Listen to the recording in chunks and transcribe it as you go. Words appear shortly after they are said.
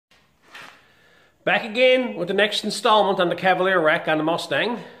Back again with the next installment on the Cavalier rack on the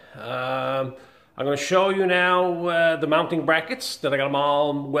Mustang. I'm going to show you now the mounting brackets that I got them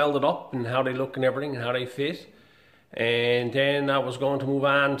all welded up and how they look and everything and how they fit. And then I was going to move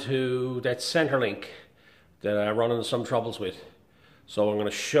on to that center link that I run into some troubles with. So I'm going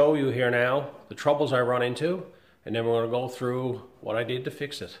to show you here now the troubles I run into, and then we're going to go through what I did to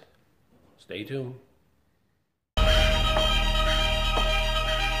fix it. Stay tuned.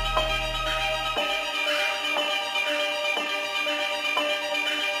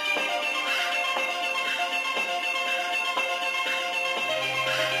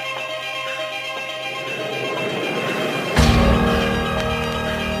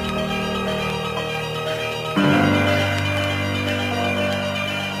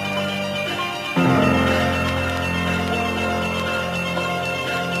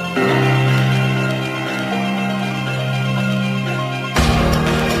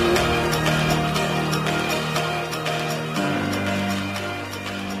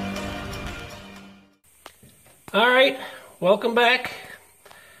 Alright, welcome back.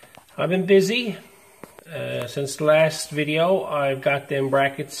 I've been busy. Since the last video, I've got them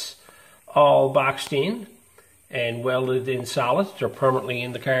brackets all boxed in and welded in solid. They're permanently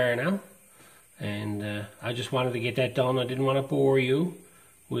in the car now. And I just wanted to get that done. I didn't want to bore you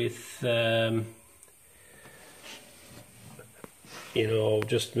with,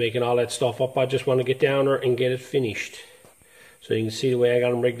 just making all that stuff up. I just want to get down there and get it finished. So you can see the way I got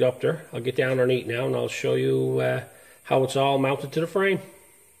them rigged up there. I'll get down underneath now and I'll show you how it's all mounted to the frame.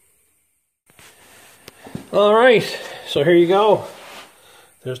 Alright, so here you go.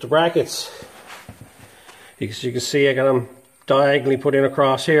 There's the brackets. As you can see, I got them diagonally put in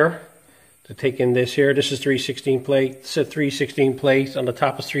across here to take in this here. This is 3/16 plate. It's a 3/16 plate. On the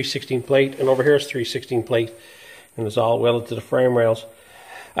top is 3/16 plate, and over here is 3/16 plate. And it's all welded to the frame rails.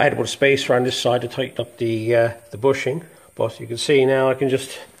 I had to put a spacer on this side to tighten up the bushing. But you can see now I can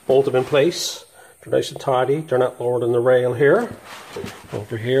just bolt them in place. They're nice and tidy. They're not lower than the rail here.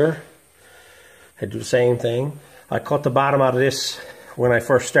 Over here, I do the same thing. I cut the bottom out of this when I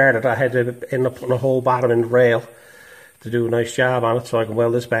first started. I had to end up putting a whole bottom in the rail to do a nice job on it so I can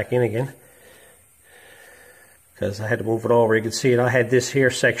weld this back in again. Because I had to move it over. You can see it. I had this here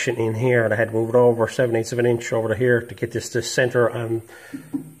section in here and I had to move it over 7/8 of an inch over to here to get this to center on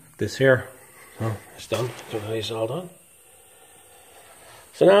this here. So it's done. It's all done.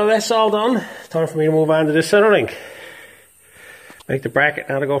 So now that's all done, time for me to move on to this center link. Make the bracket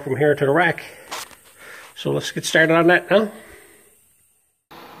now to go from here to the rack. So let's get started on that now.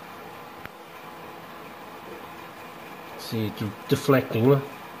 See it deflecting and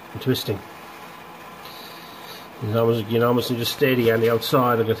twisting. You can almost just steady on the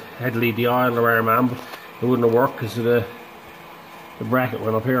outside. I had to leave the idler arm on, but it wouldn't have worked because the bracket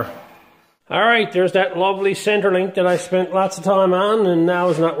went up here. Alright, there's that lovely center link that I spent lots of time on, and now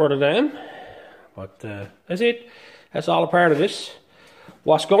is not worth a damn. But that's it. That's all a part of this.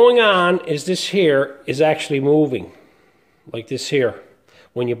 What's going on is this here is actually moving. Like this here,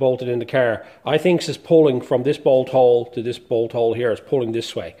 when you bolt it in the car. I think it's pulling from this bolt hole to this bolt hole here. It's pulling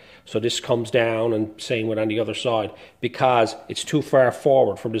this way. So this comes down and same with on the other side. Because it's too far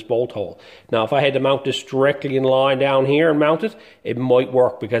forward from this bolt hole. Now if I had to mount this directly in line down here and mount it, it might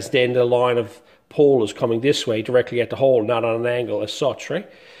work. Because then the line of pull is coming this way directly at the hole, not on an angle as such, right?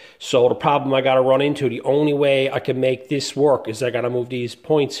 So the problem I got to run into, the only way I can make this work is I got to move these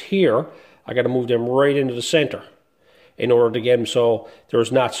points here. I got to move them right into the center in order to get them so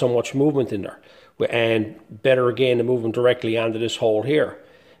there's not so much movement in there. And better again to move them directly onto this hole here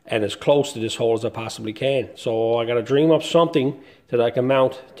and as close to this hole as I possibly can. So I got to dream up something that I can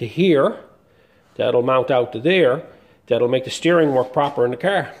mount to here, that'll mount out to there, that'll make the steering work proper in the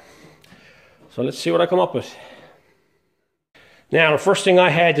car. So let's see what I come up with. Now the first thing I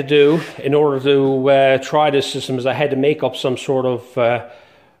had to do in order to try this system is I had to make up some sort of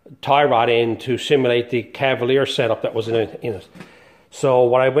tie rod in to simulate the Cavalier setup that was in it. So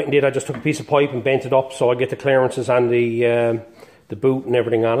what I went and did, I just took a piece of pipe and bent it up so I get the clearances on the boot and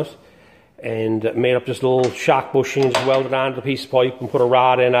everything on it, and made up this little shock bushing and just welded onto the piece of pipe and put a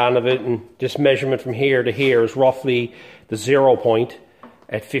rod in on of it. And this measurement from here to here is roughly the 0 point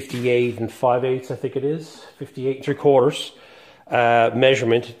at 58 5/8, I think it is, 58 3/4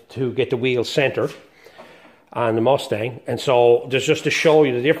 measurement to get the wheel centered on the Mustang. And so just to show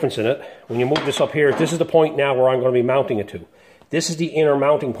you the difference in it, when you move this up here, this is the point now where I'm going to be mounting it to. This is the inner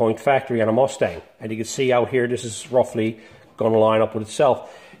mounting point factory on a Mustang, and you can see out here this is roughly going to line up with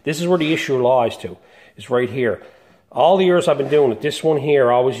itself. This is where the issue lies to, is right here. All the years I've been doing it, this one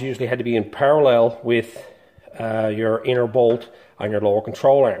here always usually had to be in parallel with your inner bolt on your lower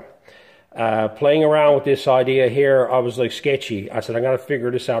control arm. Playing around with this idea here, I was like sketchy. I said, I'm going to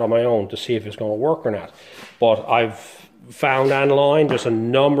figure this out on my own to see if it's going to work or not. But I've found online there's a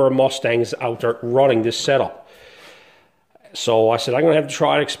number of Mustangs out there running this setup. So I said, I'm going to have to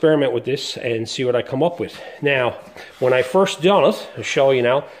try to experiment with this and see what I come up with. Now, when I first done it, I'll show you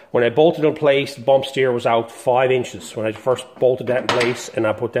now, when I bolted in place, the bump steer was out 5 inches. When I first bolted that in place, and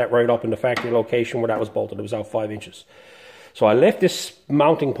I put that right up in the factory location where that was bolted, it was out 5 inches. So I left this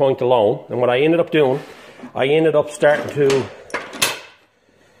mounting point alone, and what I ended up doing, I ended up starting to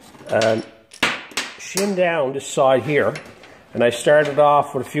shim down this side here, and I started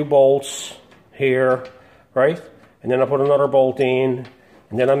off with a few bolts here, right? And then I put another bolt in,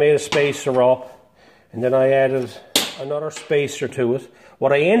 and then I made a spacer up, and then I added another spacer to it.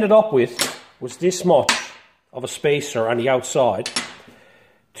 What I ended up with was this much of a spacer on the outside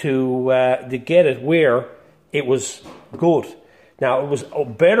to get it where it was good. Now, it was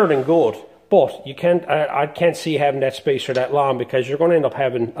better than good, but you can't. I can't see having that spacer that long because you're going to end up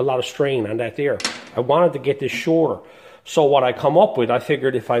having a lot of strain on that there. I wanted to get this shorter. So what I come up with, I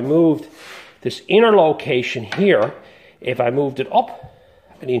figured if I moved this inner location here, if I moved it up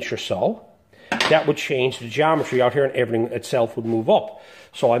an inch or so, that would change the geometry out here and everything itself would move up.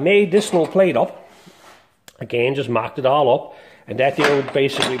 So I made this little plate up, again, just mocked it all up, and that there would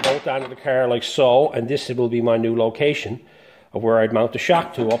basically bolt onto the car like so, and this will be my new location of where I'd mount the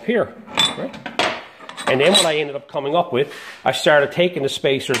shock to up here. Right? And then what I ended up coming up with, I started taking the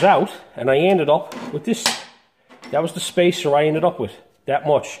spacers out, and I ended up with this. That was the spacer I ended up with. That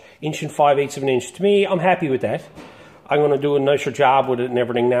much, 1 5/8 of an inch. To me, I'm happy with that. I'm going to do a nicer job with it and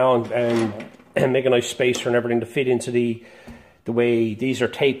everything now, and make a nice spacer and everything to fit into the way these are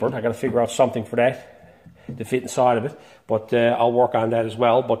tapered. I got to figure out something for that to fit inside of it, but I'll work on that as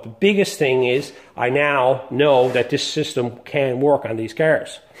well. But the biggest thing is I now know that this system can work on these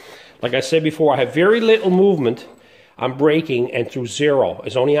cars. Like I said before, I have very little movement on braking and through zero.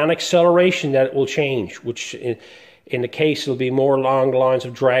 It's only on acceleration that it will change, which in the case, it'll be more along the lines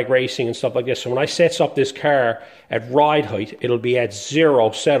of drag racing and stuff like this. So when I sets up this car at ride height, it'll be at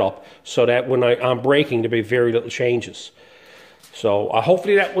zero setup, so that when I'm braking, there'll be very little changes. So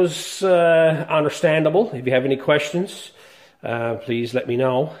hopefully that was understandable. If you have any questions, please let me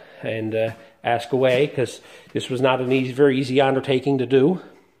know and ask away, because this was not an very easy undertaking to do.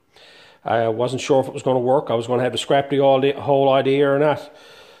 I wasn't sure if it was going to work. I was going to have to scrap the whole idea or not.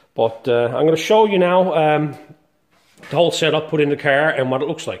 But I'm going to show you now the whole setup put in the car and what it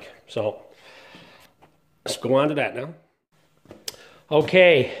looks like. So let's go on to that now.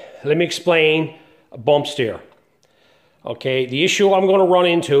 Okay, let me explain a bump steer. Okay, the issue I'm going to run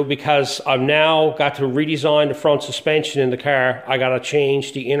into, because I've now got to redesign the front suspension in the car, I got to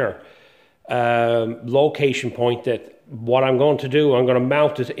change the inner location point. That what I'm going to do, I'm going to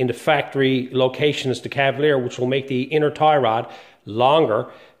mount it in the factory location as the Cavalier, which will make the inner tie rod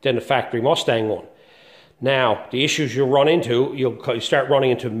longer than the factory Mustang one. Now, the issues you'll run into, you'll start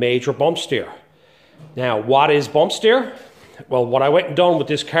running into major bump steer. Now, what is bump steer? Well, what I went and done with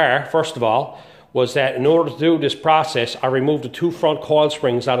this car, first of all, was that in order to do this process, I removed the 2 front coil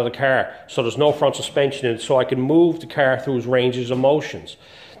springs out of the car, so there's no front suspension in it, so I can move the car through its ranges of motions.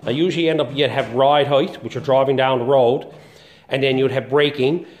 I usually end up, you'd have ride height, which you're driving down the road, and then you'd have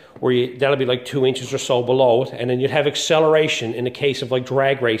braking, where that'll be like 2 inches or so below it, and then you'd have acceleration in the case of like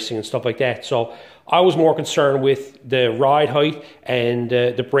drag racing and stuff like that. So I was more concerned with the ride height and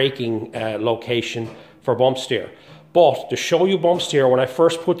the braking location for bump steer. But to show you bump steer, when I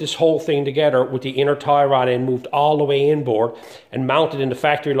first put this whole thing together with the inner tie rod in, moved all the way inboard and mounted in the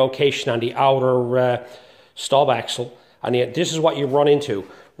factory location on the outer stub axle, and this is what you run into.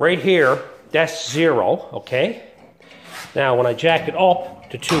 Right here, that's 0, okay? Now when I jack it up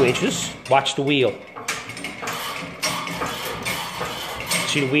to 2 inches, watch the wheel.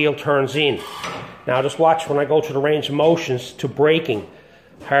 See, the wheel turns in. Now just watch when I go to the range of motions to braking,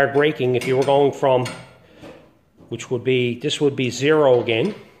 hard braking. If you were going from, which would be, this would be 0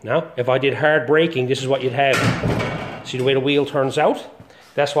 again. Now, if I did hard braking, this is what you'd have. See the way the wheel turns out?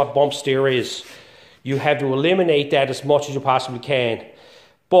 That's what bump steer is. You have to eliminate that as much as you possibly can.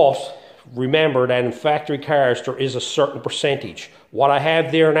 But remember that in factory cars, there is a certain percentage. What I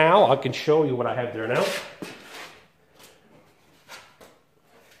have there now, I can show you what I have there now.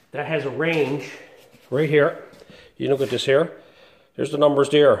 That has a range right here. You look at this here. There's the numbers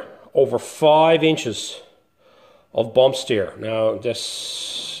there. Over 5 inches of bump steer. Now,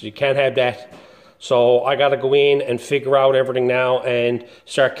 this, you can't have that. So I got to go in and figure out everything now and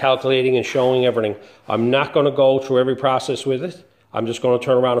start calculating and showing everything. I'm not going to go through every process with it. I'm just going to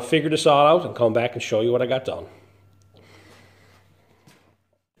turn around and figure this all out and come back and show you what I got done.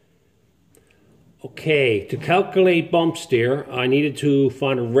 Okay, to calculate bump steer, I needed to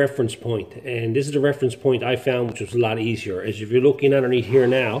find a reference point, and this is the reference point I found, which was a lot easier. As if you're looking underneath here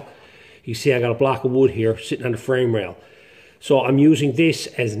now, you see I got a block of wood here sitting on the frame rail. So I'm using this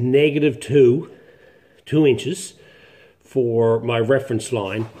as -2 inches for my reference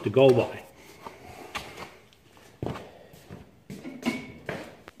line to go by.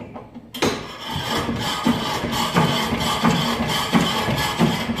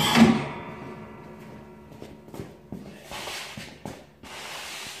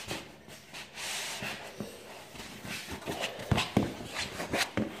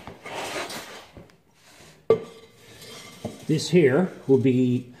 This here will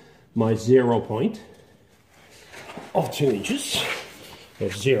be my 0 point of 2 inches.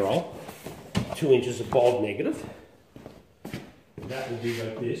 There's 0, 2 inches above negative. And that will be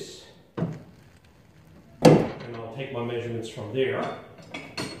like this. And I'll take my measurements from there.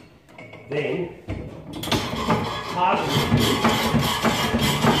 Then,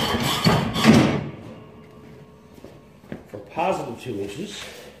 for positive 2 inches,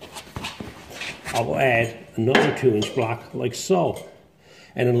 I will add another 2-inch block like so,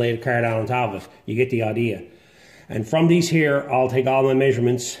 and then lay the car down on top of it. You get the idea. And from these here, I'll take all my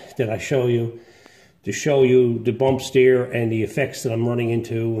measurements that I show you to show you the bump steer and the effects that I'm running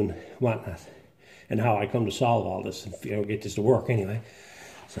into and whatnot, and how I come to solve all this and get this to work anyway.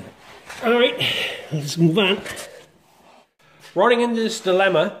 So, all right, let's move on. Running into this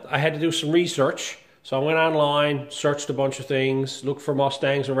dilemma, I had to do some research. So I went online, searched a bunch of things, looked for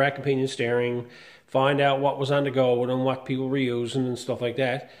Mustangs and rack and pinion steering, find out what was on the go and what people were using and stuff like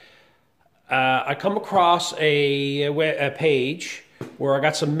that. I come across a page where I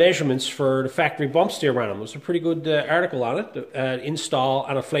got some measurements for the factory bump steer on them. It was a pretty good article on it, install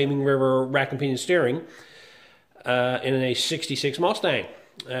on a Flaming River rack and pinion steering in a 66 Mustang.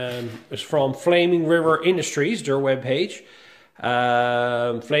 It's from Flaming River Industries, their webpage.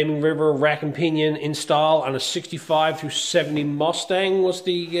 Flaming River rack and pinion install on a 65 through 70 Mustang was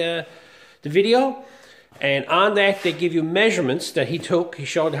the video, and on that they give you measurements that he took. He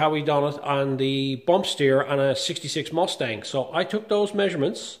showed how he done it on the bump steer on a 66 Mustang. So I took those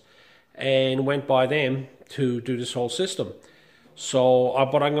measurements and went by them to do this whole system. So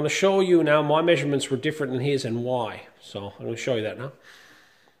but I'm going to show you now my measurements were different than his and why. So I'm going to show you that now.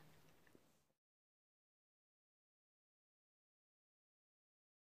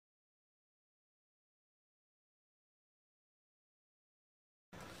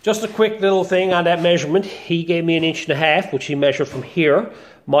 Just a quick little thing on that measurement. He gave me 1.5 inches, which he measured from here.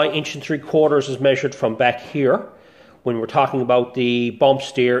 My 1 3/4 is measured from back here. When we're talking about the bump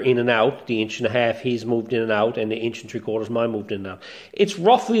steer in and out, the 1.5 inches he's moved in and out, and the 1 3/4 mine moved in and out. It's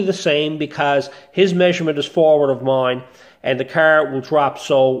roughly the same because his measurement is forward of mine, and the car will drop.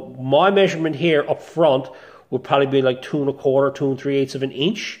 So my measurement here up front would probably be like 2 1/4, 2 3/8 of an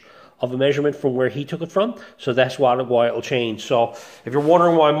inch of a measurement from where he took it from. So that's why it'll change. So if you're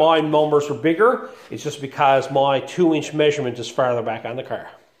wondering why my numbers are bigger, it's just because my 2-inch measurement is farther back on the car.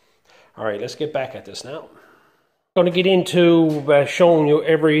 All right, let's get back at this now. I'm going to get into showing you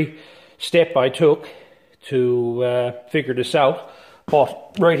every step I took to figure this out.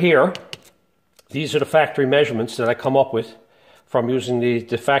 But right here, these are the factory measurements that I come up with from using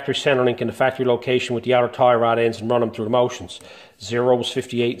the factory center link and the factory location with the outer tie rod ends and run them through the motions. 0 was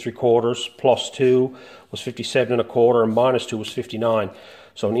 58 3/4, plus 2 was 57 1/4, and minus 2 was 59.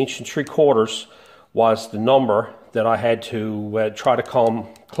 So 1 3/4 was the number that I had to try to come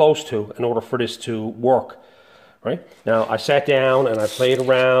close to in order for this to work. Right? Now I sat down and I played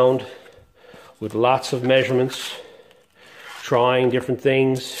around with lots of measurements, trying different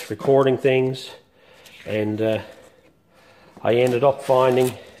things, recording things, and I ended up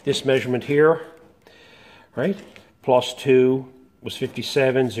finding this measurement here, right? Plus 2 was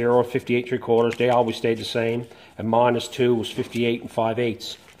 57, 0, 58 3/4. They always stayed the same. And minus 2 was 58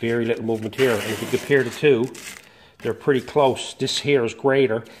 5/8. Very little movement here. And if you compare the two, they're pretty close. This here is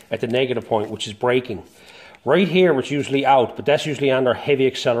greater at the negative point, which is braking. Right here, it's usually out, but that's usually under heavy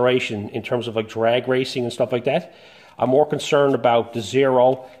acceleration in terms of like drag racing and stuff like that. I'm more concerned about the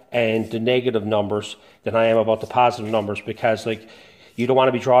 0 and the negative numbers than I am about the positive numbers, because like you don't want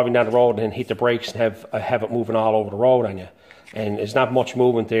to be driving down the road and then hit the brakes and have it moving all over the road on you. And there's not much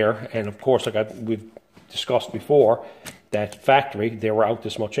movement there. And of course, like we've discussed before, that factory, they were out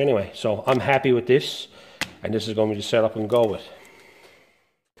this much anyway. So I'm happy with this, and this is going to be the setup and go with.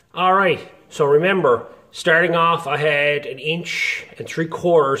 All right, so remember, starting off, I had 1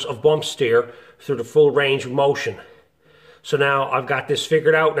 3/4 inches of bump steer through the full range of motion. So now I've got this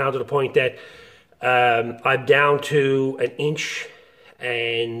figured out now to the point that I'm down to 1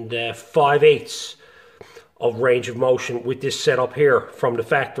 and 5/8 of range of motion with this setup here from the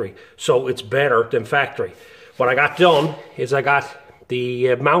factory. So it's better than factory. What I got done is I got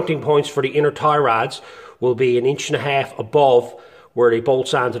the mounting points for the inner tie rods will be 1.5 inches above where they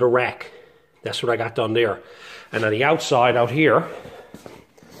bolts onto the rack. That's what I got done there. And on the outside out here,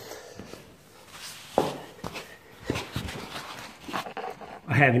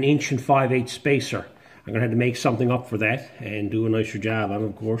 I have 1 5/8 inch spacer. I'm going to have to make something up for that and do a nicer job on it,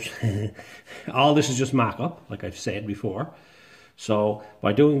 of course. All this is just mock-up, like I've said before. So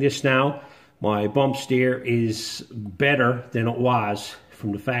by doing this now, my bump steer is better than it was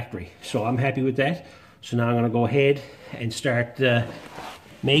from the factory. So I'm happy with that. So now I'm going to go ahead and start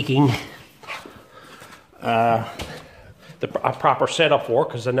making a proper setup for it,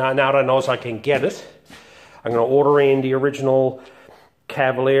 because now that I know I can get it, I'm going to order in the original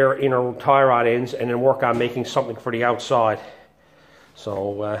Cavalier inner tie rod ends and then work on making something for the outside.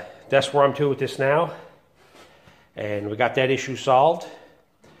 So that's where I'm to with this now, and we got that issue solved.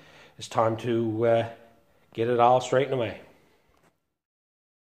 It's time to get it all straightened away.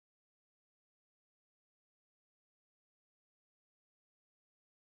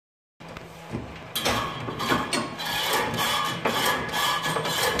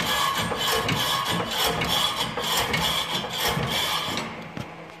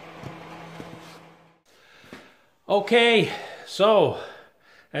 Okay, so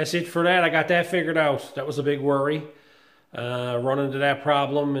that's it for that. I got that figured out. That was a big worry. Run into that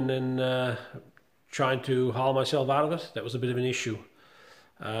problem and then trying to haul myself out of it. That was a bit of an issue.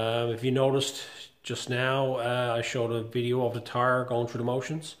 If you noticed just now, I showed a video of the tire going through the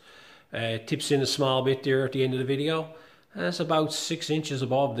motions. It tips in a small bit there at the end of the video. That's about 6 inches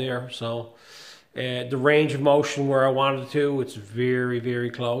above there. So the range of motion where I wanted it to, it's very, very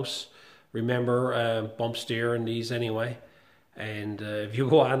close. Remember, bump steer in these anyway. And if you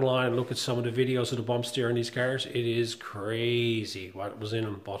go online and look at some of the videos of the bump steer in these cars, it is crazy what was in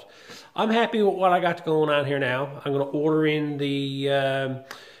them. But I'm happy with what I got going on here now. I'm going to order in the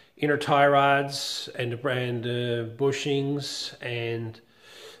inner tie rods and the bushings and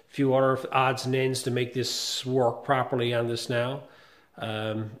a few other odds and ends to make this work properly on this now.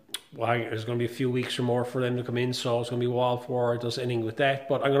 Well, there's going to be a few weeks or more for them to come in, so it's going to be a while before it does anything with that.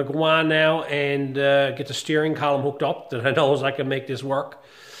 But I'm going to go on now and get the steering column hooked up, that I know I can make this work,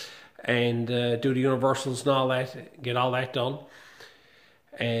 and do the universals and all that, get all that done,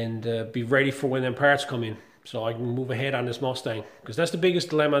 and be ready for when them parts come in, so I can move ahead on this Mustang, because that's the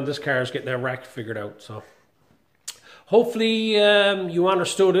biggest dilemma on this car, is getting that rack figured out. So hopefully you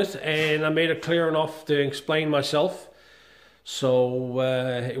understood it, and I made it clear enough to explain myself. So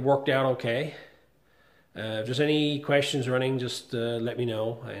it worked out okay. If there's any questions or anything, just let me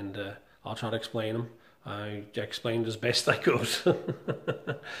know, and I'll try to explain them. I explained as best I could.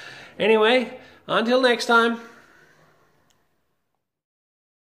 Anyway, until next time.